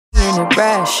minute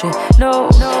ration. No,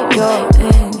 you're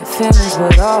in your feelings,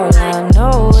 but all I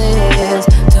know is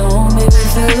don't make me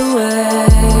feel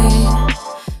away.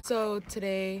 So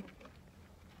today,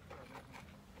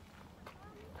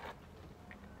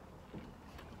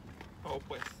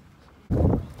 pues.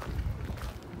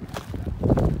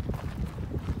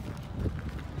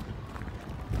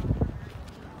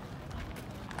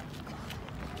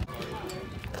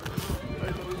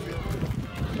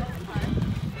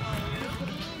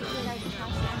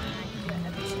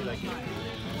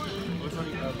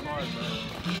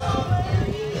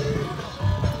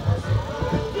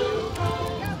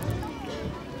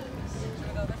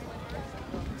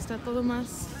 está todo más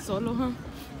solo, ¿huh?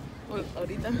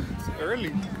 Ahorita. It's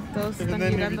early. Todos And están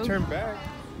then if mirando. you turn back.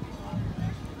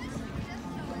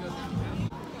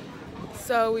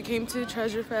 So we came to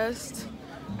Treasure Fest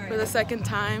for the second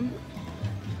time.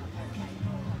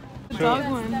 Dog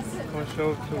ones. I'm gonna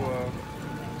show to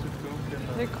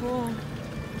They're cool.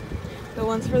 The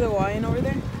ones for the Hawaiian over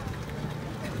there.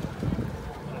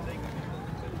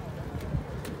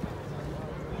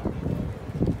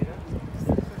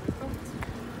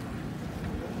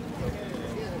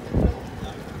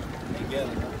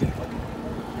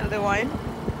 El de wine.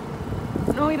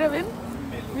 No, mira, ven.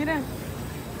 Mira.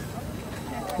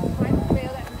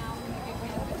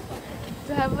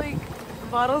 To have like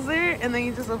bottles there and then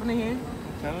you just open it here.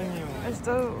 I'm telling you. That's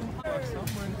dope.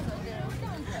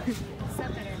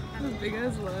 This big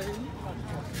ass line.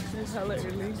 It's hella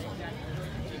early.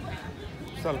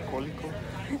 Es alcohólico.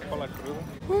 Para la cruda.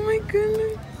 Oh my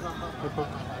goodness.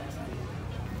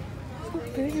 So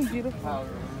big and beautiful.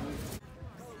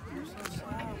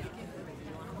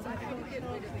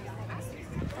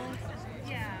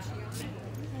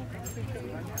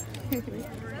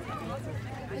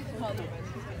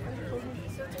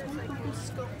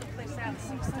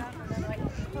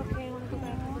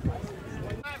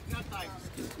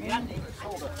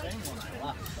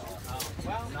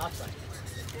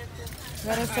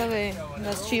 Ahora está de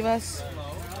las Chivas.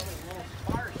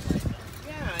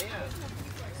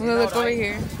 We'll look over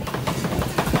here.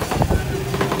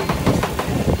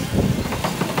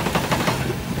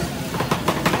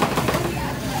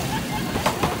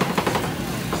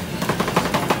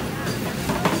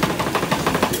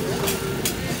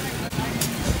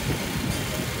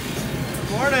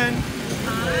 Morning.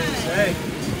 Hey.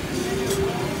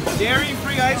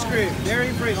 Dairy-free ice cream.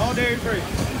 Dairy-free. All dairy-free.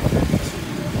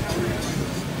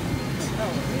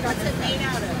 What's it made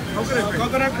out of?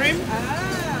 Coconut cream?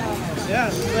 Oh. Yeah,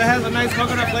 so it has a nice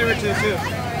coconut flavor to it too.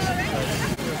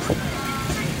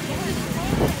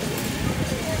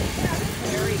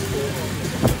 Very cool.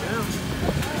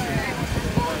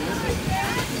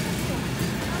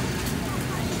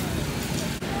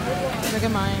 Look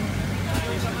at mine.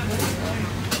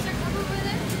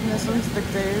 And this one's the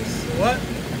theirs. What?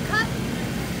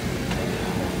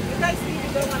 You guys need to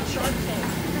go on Shark Tank.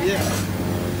 Yeah.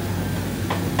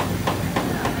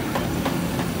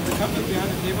 The cup is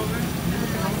behind the table there?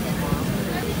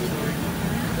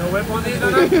 No whip on these,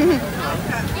 Donna?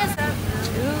 Yes, sir.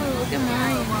 Ooh, look at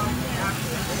mine.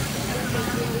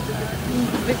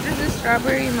 Victor's is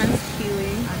strawberry, mine's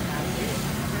kiwi.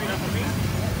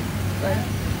 But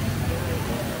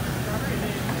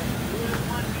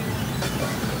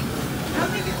How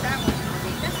big is that one?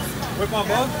 This is small. Whip on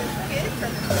both? Kids?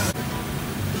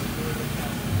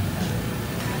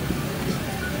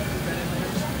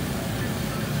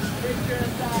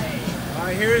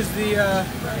 Alright, here's the,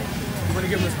 you want to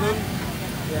give him a spoon?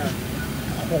 Yeah.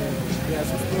 Yeah,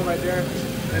 some spoon right there.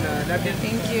 And a napkin.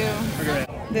 thank you. Okay.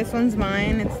 This one's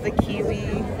mine. It's the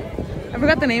kiwi. I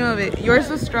forgot the name of it. Yours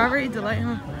was strawberry delight,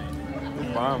 huh?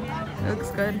 Bomb. It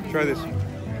looks good. Try this.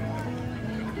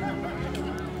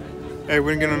 Hey,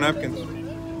 we didn't get no napkins.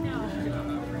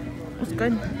 It's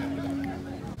good.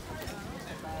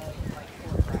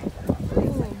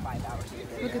 Ooh.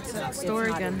 Look, it's that store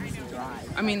again.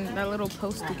 I mean, that little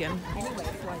post again.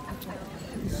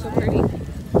 It's so pretty.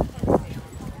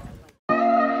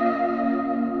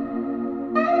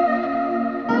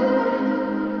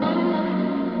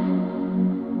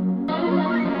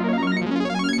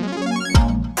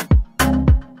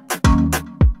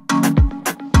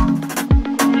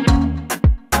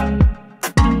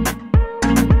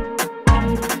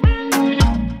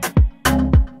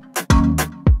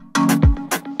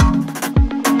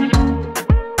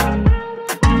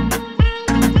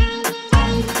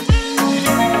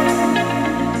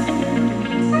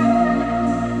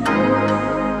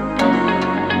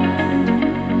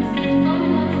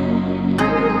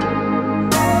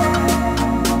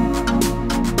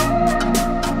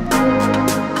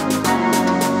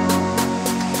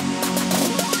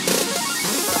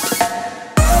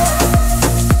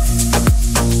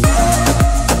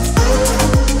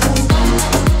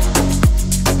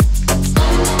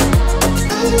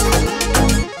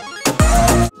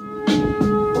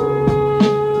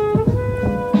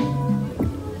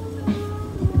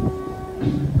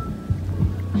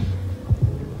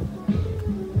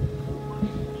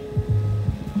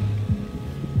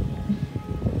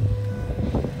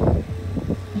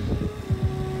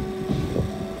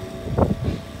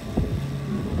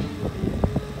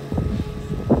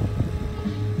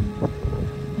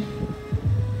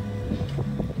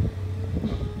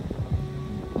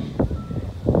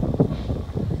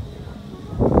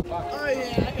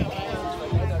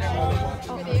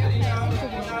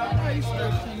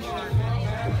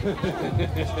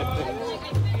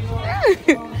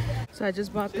 So I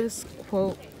just bought this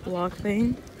quote block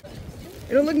thing.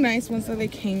 It'll look nice once I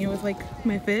like hang it with like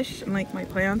my fish and like my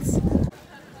plants.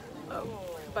 Oh,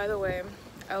 by the way,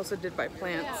 I also did buy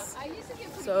plants.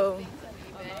 So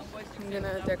I'm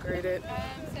gonna decorate it.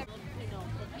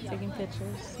 Taking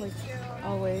pictures like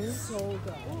always.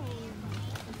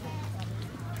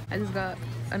 I just got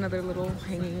another little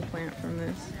hanging plant from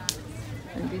this.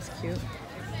 And these cute.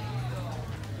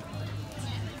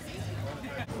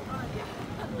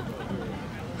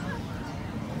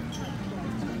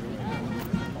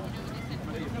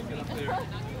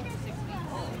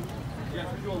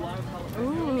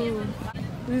 Ooh,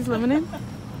 this is lemonade?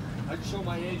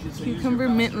 Cucumber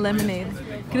mint lemonade.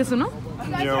 ¿Quieres uno?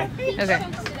 Yo. Okay.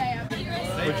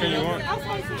 Which one you want?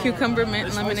 Cucumber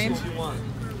mint lemonade.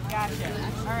 Gotcha.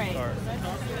 All right. Alright.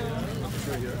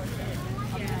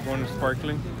 One is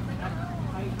sparkling.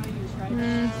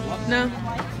 No.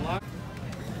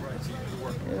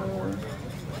 Ew.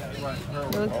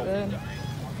 It looks good.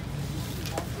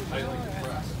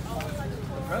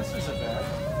 Press isn't bad.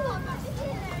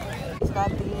 He's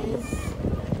got these.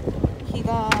 He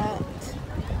got.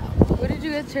 What did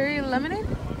you get? Cherry lemonade?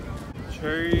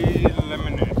 Cherry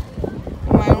lemonade.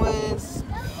 Mine was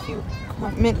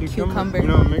mint cucumber.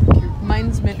 No, mint cucumber.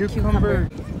 Mine's mint cucumber.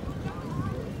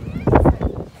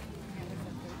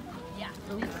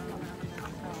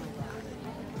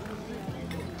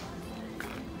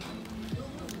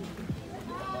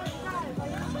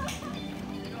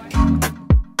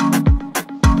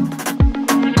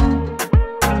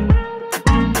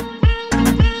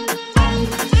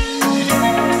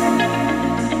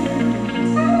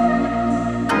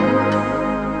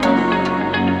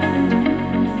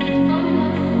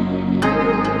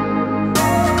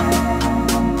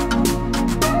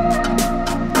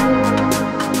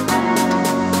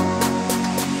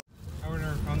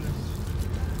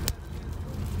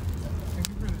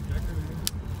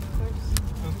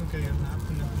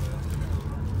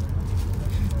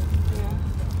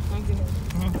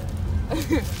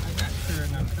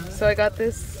 So I got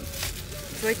this,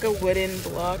 it's like a wooden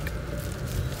block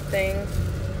thing,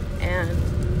 and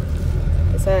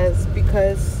it says,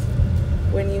 because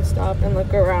when you stop and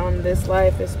look around, this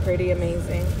life is pretty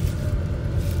amazing.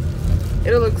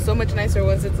 It'll look so much nicer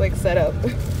once it's like set up.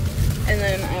 And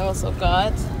then I also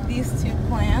got these two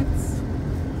plants.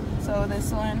 So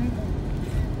this one,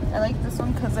 I like this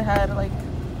one because it had like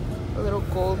a little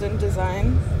golden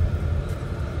design,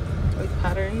 like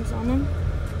patterns on them.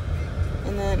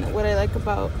 And then what I like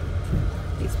about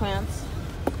these plants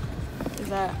is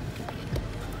that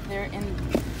they're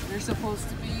supposed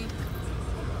to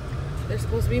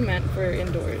be meant for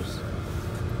indoors.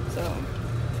 So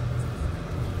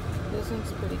this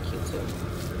one's pretty cute too.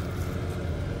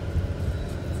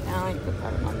 And I like the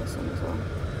pattern on this one as well.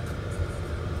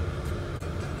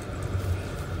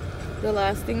 The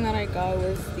last thing that I got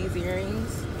was these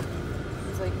earrings.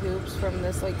 These like hoops from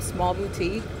this like small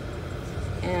boutique.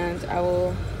 And I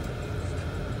will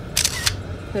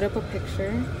put up a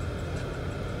picture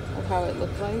of how it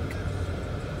looked like.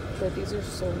 But these are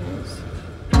so nice.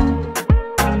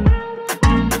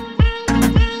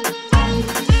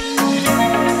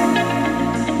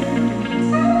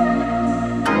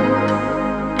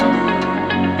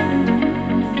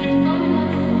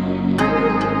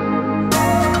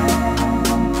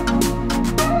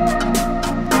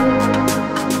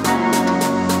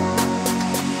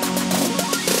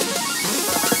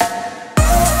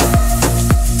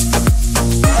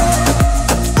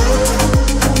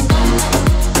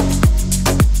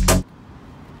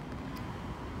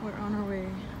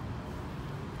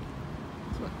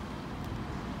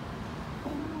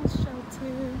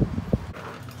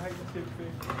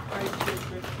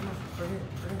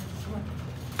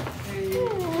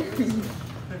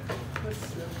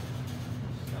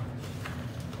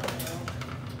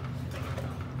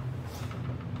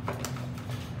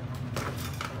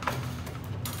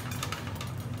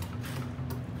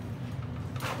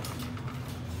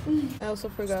 I also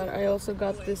forgot, I also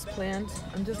got this plant.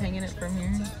 I'm just hanging it from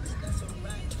here.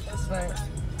 But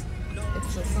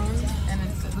it's this one, and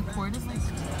the cord is like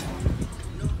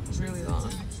really long.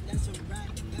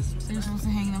 So you're supposed to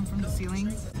hang them from the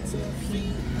ceiling.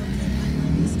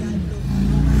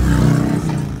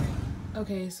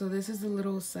 Okay, so this is the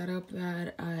little setup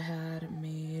that I had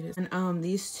made. And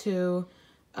these two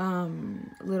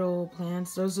little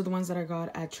plants, those are the ones that I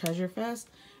got at Treasure Fest.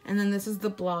 And then this is the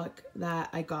block that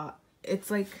I got.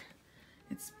 It's like,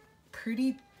 it's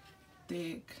pretty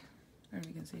thick. I don't know if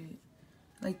you can see it.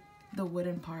 Like the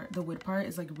wood part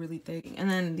is like really thick. And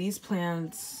then these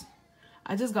plants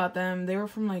I just got them. They were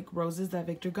from like roses that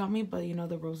Victor got me, but you know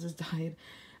the roses died.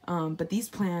 But these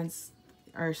plants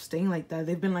are staying like that.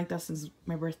 They've been like that since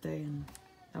my birthday, and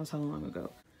that was how long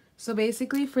ago. So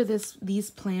basically for these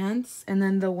plants, and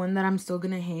then the one that I'm still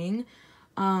gonna hang,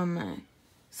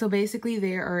 so basically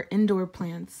they are indoor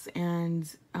plants, and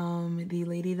the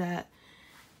lady that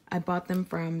I bought them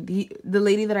from, the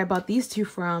lady that I bought these two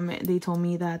from, they told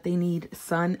me that they need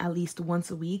sun at least once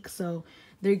a week, so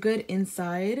they're good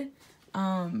inside,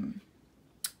 and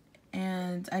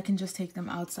I can just take them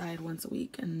outside once a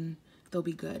week and they'll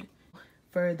be good.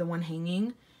 For the one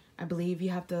hanging, I believe you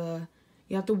have to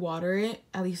water it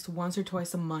at least once or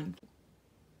twice a month.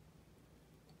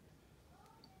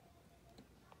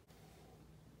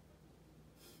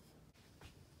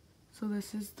 So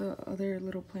this is the other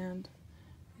little plant.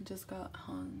 It just got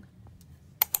hung.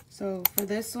 So for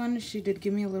this one, she did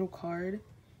give me a little card,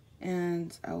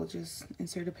 and I will just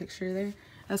insert a picture there,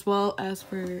 as well as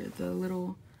for the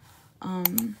little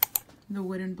the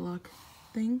wooden block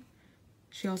thing.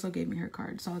 She also gave me her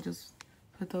card, so I'll just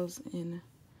put those in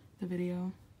the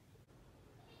video.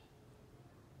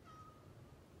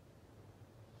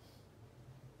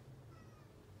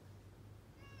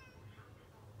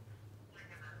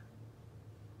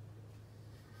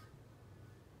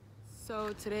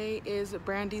 So today is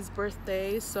Brandi's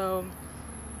birthday, so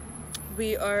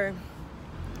we are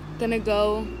gonna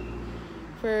go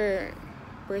for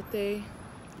birthday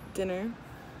dinner.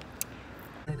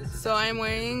 So I'm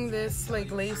wearing this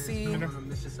like lacy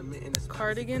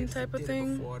cardigan type of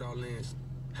thing,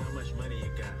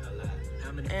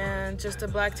 and just a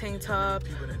black tank top,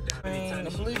 wearing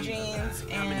blue jeans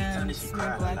and some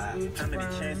black boots from, I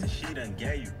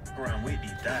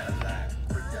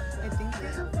think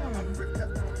these are from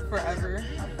Forever.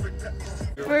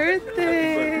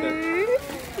 Birthday!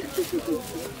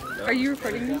 Are you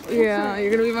recording this? Yeah,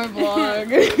 you're gonna be my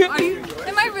vlog. Are you?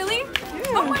 Am I really?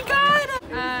 Yeah. Oh my god!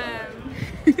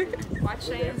 Watch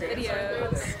Cheyenne's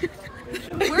videos.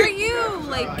 Where are you?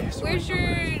 Like, where's your...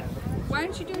 Why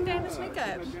aren't you doing Diana's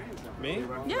makeup? Me?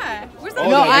 Yeah. Where's that?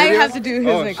 No, I have to do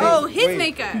his makeup. Oh, his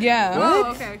makeup? Yeah.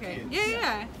 Oh, okay.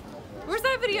 Yeah. Where's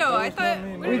that video? I thought...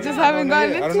 We just haven't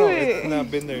gotten into I don't know. it. It's not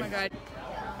been there. Oh my god.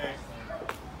 Hey,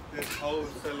 this hoe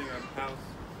selling a house.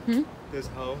 Hmm? This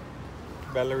hoe.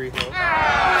 Valerie hoe.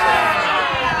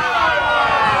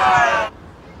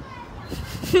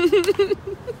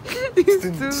 These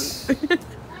two.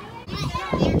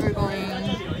 We're going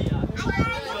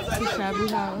to Shabby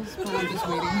house, but we're just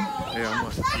waiting. Hey, I'm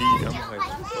gonna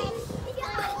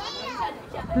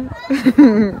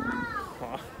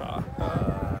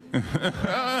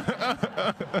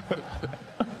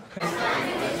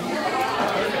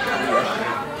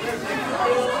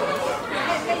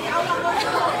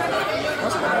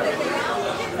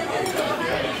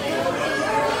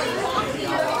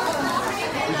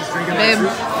Babe,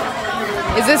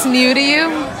 is this new to you?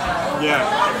 Yeah.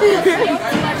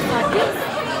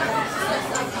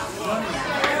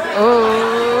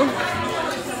 Oh,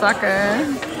 sucker.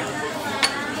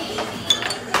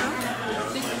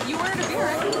 You ordered a beer,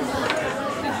 right?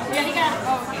 Yeah, he got it.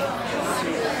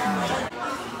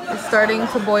 Oh, It's starting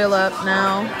to boil up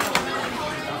now.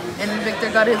 And Victor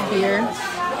got his beer.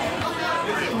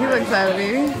 He looks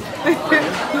happy. He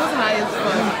was high as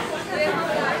fuck.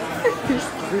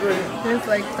 It's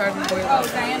like starting to boil up. Oh,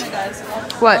 Diana does.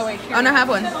 What? Oh, wait, Oh, no, I have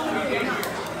one.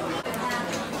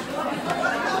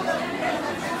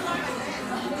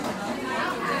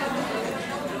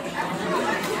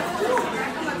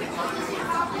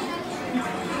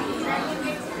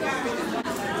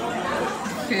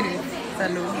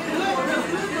 Salud.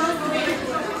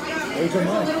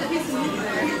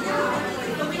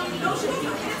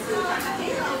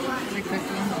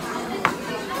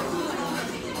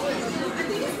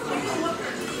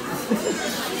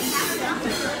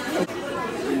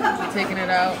 Taking it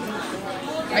out.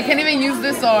 I can't even use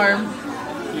this arm.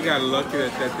 You got lucky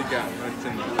that thing got nuts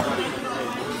in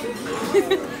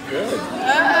it. Good.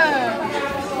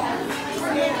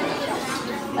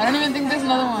 I don't even think there's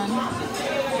another one.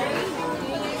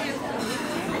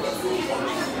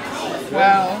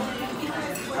 Wow.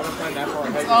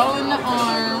 It's all in the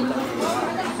arm.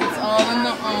 It's all in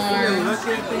the arm.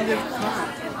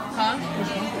 Huh?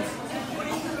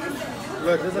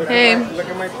 Look Hey. look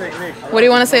at my technique. What do you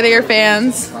want to say to your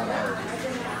fans?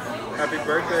 Happy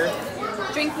birthday.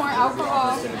 drink more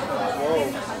alcohol.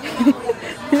 Whoa.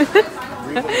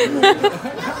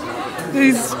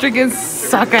 These drinking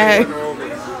sake.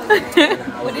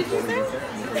 What did you say?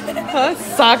 Huh?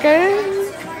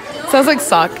 Sake? Sounds like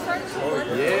sock.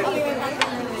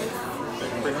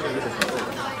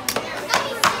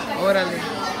 Órale.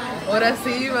 Ahora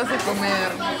sí vas a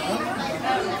comer.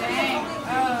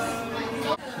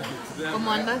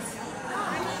 ¿Cómo andas?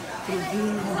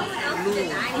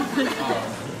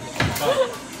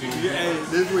 Hey,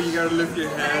 this is where you gotta lift your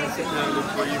hands and kind of look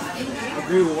for you.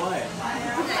 Agree with what?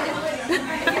 If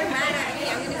you're mad at me,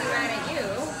 I'm gonna be mad at you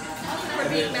for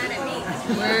being mad at me.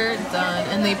 We're done.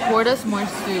 And they poured us more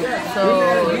soup. So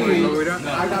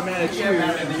I got mad at you,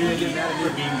 and you didn't get mad at me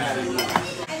for being mad at you.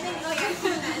 And then, oh yeah,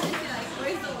 and then you're like,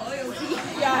 where's the loyalty?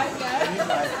 Yeah.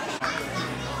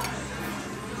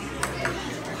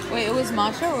 wait, it was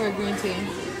matcha or green tea?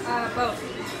 Both.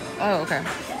 Oh, okay.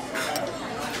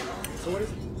 So what is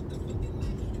it?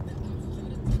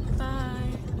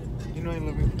 Bye. You know I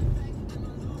love you.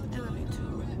 I love you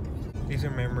too. These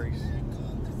are memories.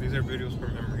 These are videos for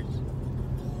memories.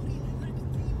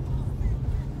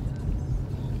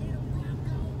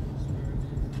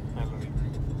 I love you.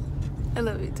 I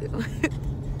love you too.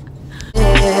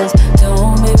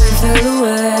 Don't make me feel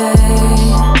away.